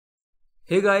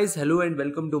Hey guys, hello and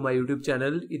welcome to my YouTube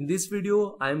channel. In this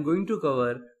video, I am going to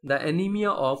cover the anemia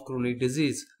of chronic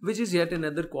disease, which is yet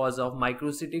another cause of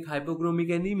microcytic hypochromic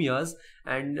anemias.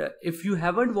 And if you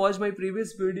haven't watched my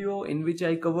previous video in which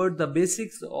I covered the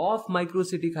basics of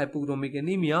microcytic hypochromic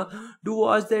anemia, do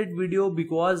watch that video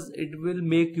because it will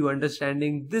make you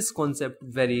understanding this concept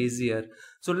very easier.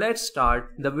 So let's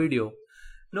start the video.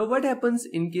 Now what happens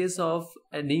in case of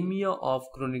anemia of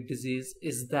chronic disease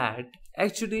is that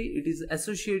actually it is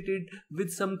associated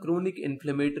with some chronic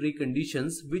inflammatory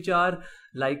conditions which are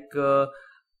like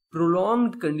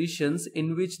prolonged conditions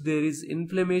in which there is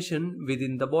inflammation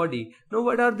within the body. Now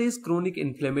what are these chronic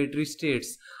inflammatory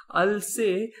states? I'll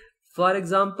say, for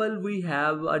example, we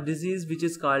have a disease which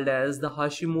is called as the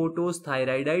Hashimoto's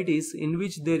thyroiditis, in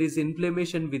which there is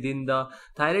inflammation within the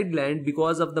thyroid gland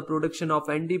because of the production of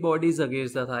antibodies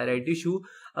against the thyroid tissue.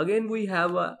 Again, we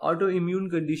have an autoimmune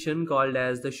condition called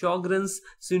as the Sjogren's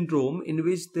syndrome, in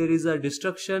which there is a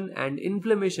destruction and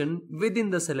inflammation within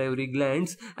the salivary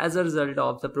glands as a result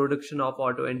of the production of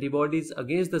autoantibodies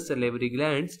against the salivary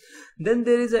glands. Then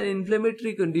there is an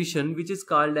inflammatory condition which is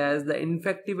called as the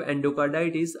infective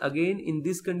endocarditis. Again, in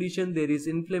this condition there is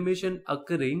inflammation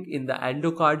occurring in the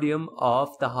endocardium of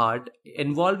the heart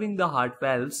involving the heart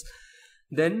valves.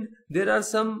 Then there are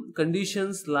some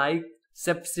conditions like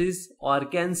sepsis or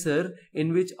cancer,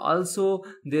 in which also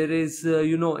there is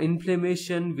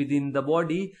inflammation within the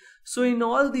body. So in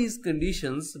all these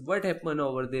conditions, what happen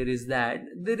over there is that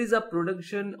there is a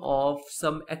production of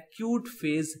some acute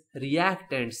phase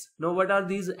reactants. Now what are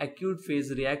these acute phase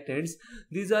reactants?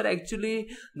 These are actually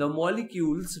the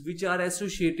molecules which are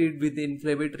associated with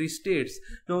inflammatory states.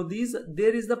 Now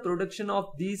there is the production of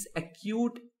these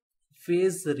acute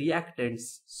phase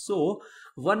reactants. So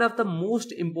one of the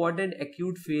most important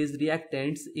acute phase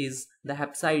reactants is the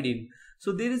hepcidin.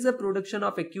 So there is a production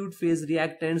of acute phase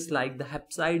reactants like the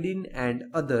hepcidin and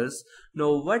others.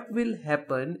 Now what will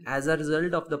happen as a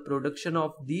result of the production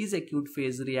of these acute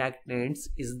phase reactants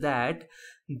is that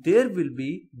there will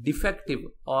be defective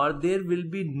or there will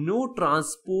be no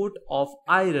transport of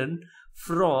iron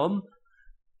from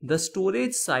the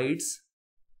storage sites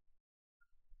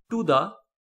to the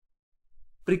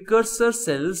precursor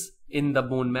cells in the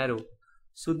bone marrow.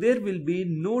 So there will be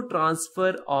no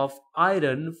transfer of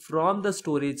iron from the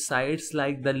storage sites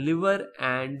like the liver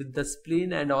and the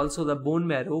spleen and also the bone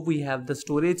marrow. We have the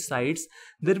storage sites.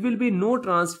 There will be no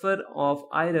transfer of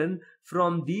iron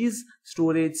from these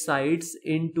storage sites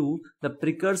into the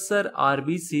precursor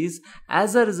RBCs.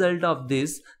 As a result of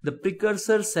this, the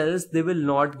precursor cells, they will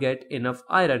not get enough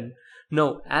iron.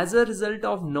 Now, as a result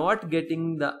of not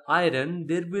getting the iron,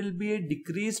 there will be a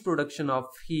decreased production of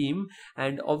heme,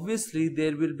 and obviously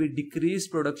there will be decreased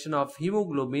production of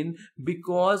hemoglobin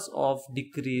because of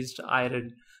decreased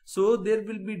iron. So there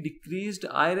will be decreased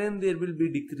iron, there will be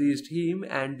decreased heme,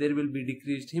 and there will be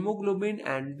decreased hemoglobin,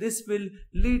 and this will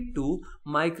lead to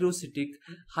microcytic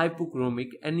hypochromic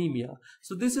anemia.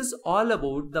 So this is all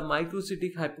about the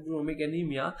microcytic hypochromic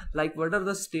anemia, like what are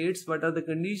the states, what are the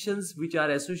conditions which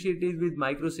are associated with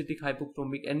microcytic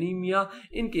hypochromic anemia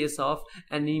in case of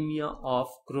anemia of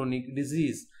chronic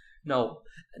disease. Now,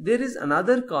 there is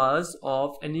another cause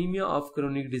of anemia of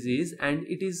chronic disease, and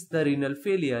it is the renal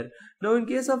failure. Now, in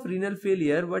case of renal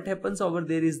failure, what happens over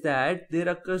there is that there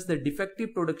occurs the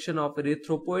defective production of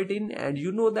erythropoietin, and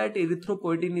you know that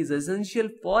erythropoietin is essential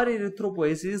for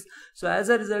erythropoiesis. So, as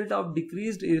a result of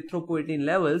decreased erythropoietin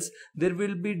levels, there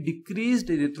will be decreased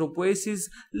erythropoiesis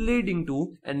leading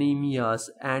to anemias,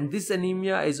 and this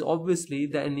anemia is obviously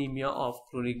the anemia of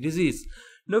chronic disease.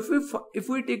 Now, if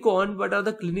we take on what are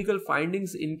the clinical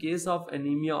findings in case of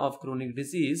anemia of chronic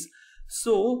disease,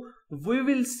 so we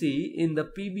will see in the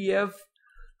PBF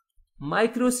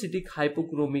microcytic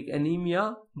hypochromic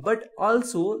anemia, but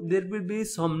also there will be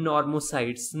some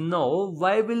normocytes. Now,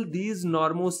 why will these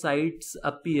normocytes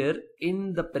appear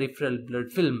in the peripheral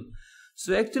blood film?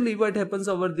 So actually what happens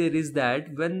over there is that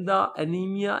when the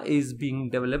anemia is being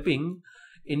developing,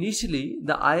 initially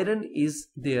the iron is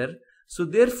there. So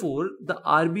therefore the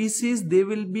R.B.Cs, they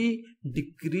will be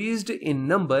decreased in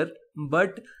number,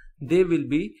 but they will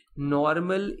be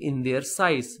normal in their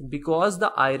size because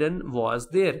the iron was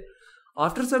there.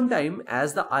 After some time,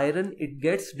 as the iron it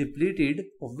gets depleted,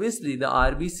 obviously the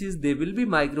R.B.Cs, they will be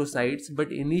microcytes,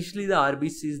 but initially the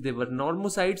R.B.Cs, they were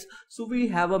normocytes. So we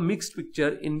have a mixed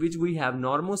picture in which we have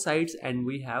normocytes and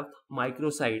we have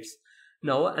microcytes.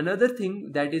 Now another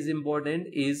thing that is important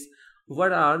is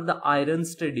what are the iron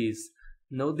studies.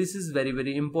 Now this is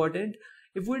very important.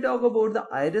 If we talk about the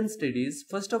iron studies,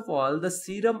 first of all, the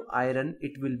serum iron,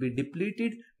 it will be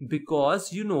depleted,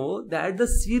 because you know that the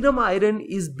serum iron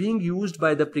is being used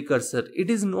by the precursor. It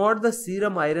is not the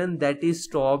serum iron that is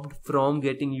stopped from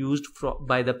getting used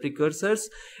by the precursors.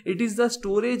 It is the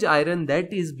storage iron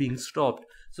that is being stopped.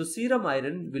 So serum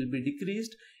iron will be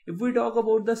decreased. If we talk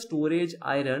about the storage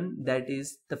iron, that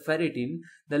is the ferritin,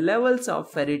 the levels of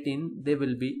ferritin, they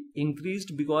will be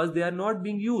increased because they are not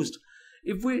being used.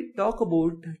 If we talk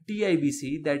about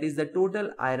TIBC, that is the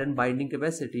total iron binding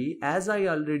capacity, as I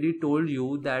already told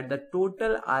you that the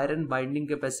total iron binding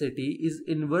capacity is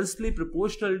inversely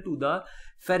proportional to the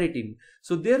ferritin.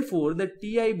 So therefore the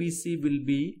TIBC will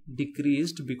be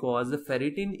decreased because the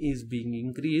ferritin is being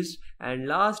increased. And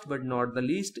last but not the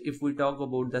least, if we talk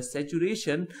about the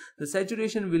saturation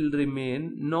will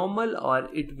remain normal or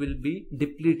it will be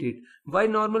depleted. Why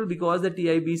normal? Because the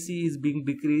TIBC is being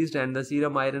decreased and the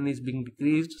serum iron is being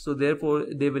decreased, so therefore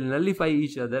they will nullify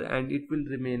each other and it will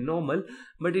remain normal,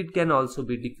 but it can also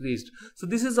be decreased. So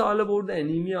this is all about the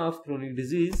anemia of chronic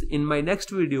disease. In my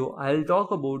next video, I'll talk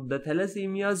about the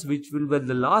thalassemias, which will be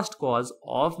the last cause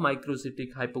of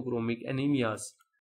microcytic hypochromic anemias.